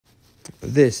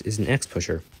This is an X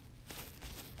pusher,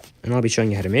 and I'll be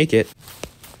showing you how to make it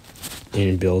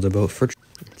in Build a Boat for.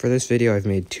 For this video, I've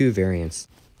made two variants.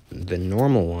 The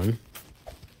normal one,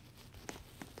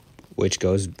 which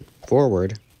goes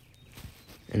forward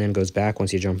and then goes back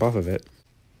once you jump off of it,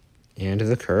 and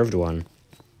the curved one,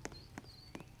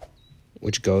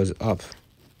 which goes up.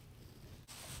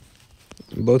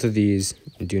 Both of these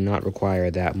do not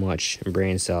require that much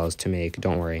brain cells to make,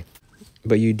 don't worry.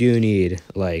 But you do need,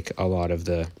 like, a lot of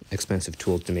the expensive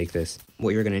tools to make this.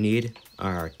 What you're going to need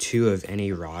are 2 of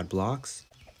any rod blocks,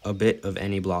 a bit of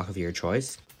any block of your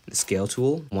choice, the scale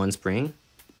tool, 1 spring,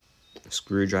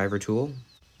 screwdriver tool,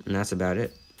 and that's about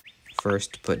it.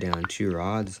 First, put down 2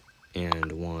 rods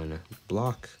and 1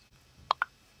 block.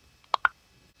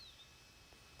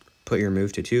 Put your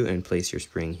move to 2 and place your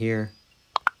spring here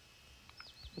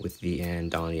with the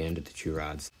end on the end of the 2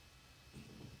 rods.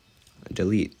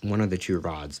 Delete 1 of the 2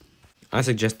 rods. I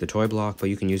suggest the toy block, but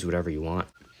you can use whatever you want.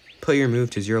 Put your move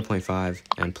to 0.5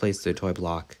 and place the toy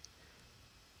block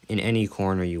in any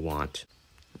corner you want.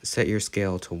 Set your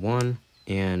scale to 1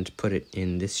 and put it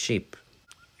in this shape.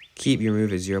 Keep your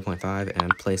move at 0.5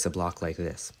 and place a block like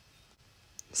this.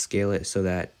 Scale it so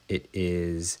that it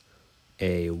is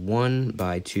a 1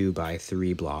 by 2 by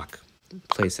 3 block.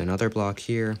 Place another block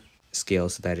here. Scale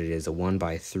so that it is a 1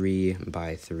 by 3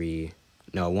 by 3,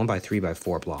 no, 1 by 3 by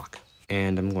 4 block.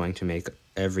 And I'm going to make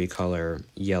every color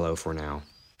yellow for now.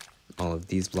 All of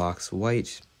these blocks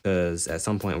white, because at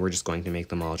some point we're just going to make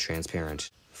them all transparent.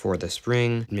 For the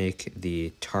spring, make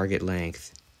the target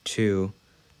length 2,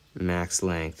 max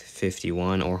length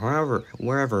 51, or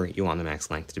wherever you want the max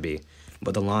length to be,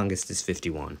 but the longest is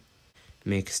 51.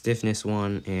 Make stiffness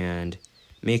 1 and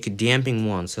make damping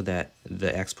 1 so that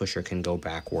the X pusher can go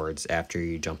backwards after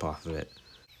you jump off of it.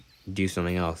 Do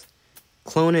something else.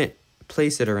 Clone it,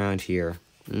 place it around here,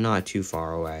 not too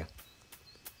far away.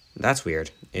 That's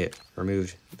weird. It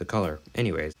removed the color.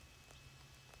 Anyways.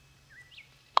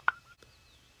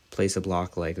 Place a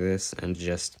block like this and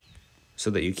just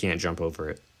so that you can't jump over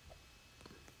it.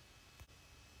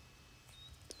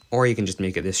 Or you can just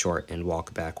make it this short and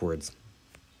walk backwards.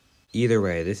 Either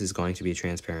way, this is going to be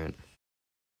transparent.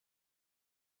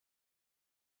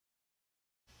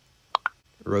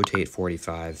 Rotate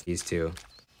 45, these two.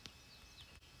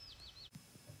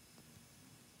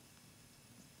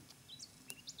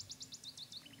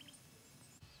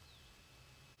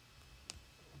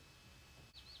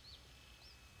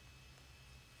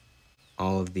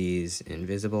 All of these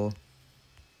invisible.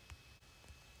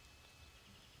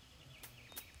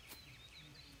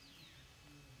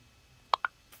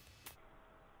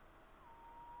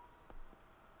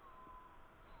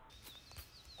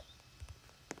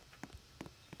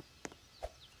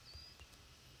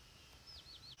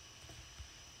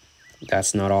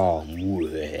 That's not all.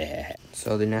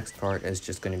 So the next part is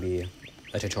just going to be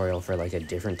a tutorial for like a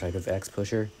different type of X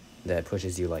pusher that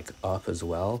pushes you like up as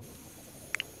well.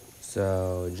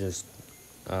 So just,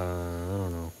 I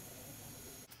don't know.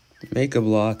 Make a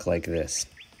block like this.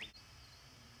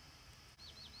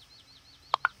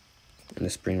 And a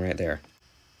spring right there.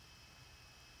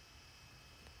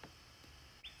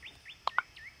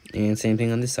 And same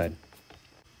thing on this side.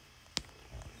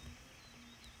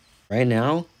 Right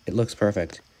now, it looks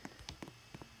perfect.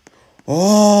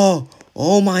 Oh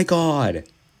my god!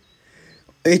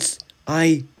 It's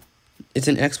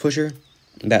an X pusher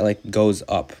that like goes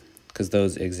up, because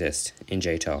those exist in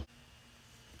JTOW.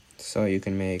 So you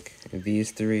can make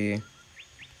these 3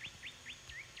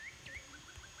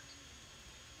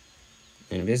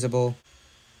 invisible.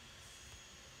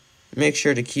 Make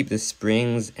sure to keep the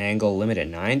spring's angle limit at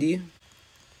 90.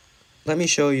 Let me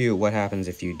show you what happens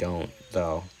if you don't,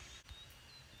 though.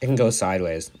 It can go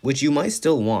sideways, which you might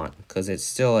still want, because it's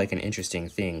still like an interesting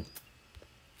thing.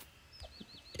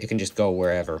 It can just go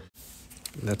wherever.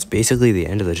 That's basically the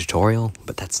end of the tutorial,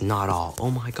 but that's not all.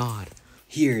 Oh my god.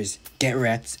 Here's Get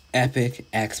Wrecked Epic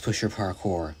X Pusher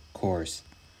Parkour course.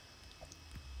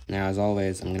 Now, as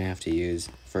always, I'm going to have to use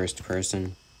first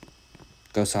person.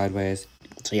 Go sideways.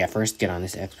 So yeah, first get on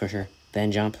this X pusher,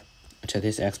 then jump to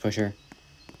this X pusher,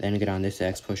 then get on this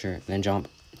X pusher, then jump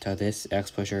to this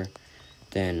X pusher,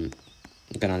 then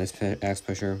get on this X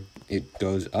pusher. It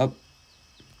goes up,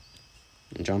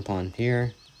 jump on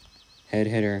here, head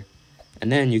hitter,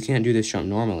 and then you can't do this jump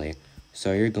normally,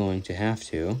 so you're going to have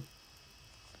to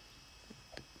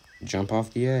jump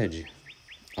off the edge.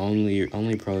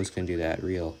 Only pros can do that,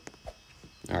 real.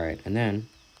 Alright, and then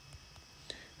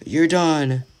you're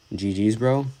done. GG's,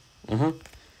 bro.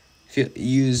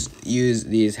 Use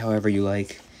these however you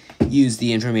like. Use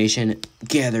the information,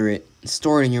 gather it,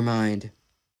 store it in your mind.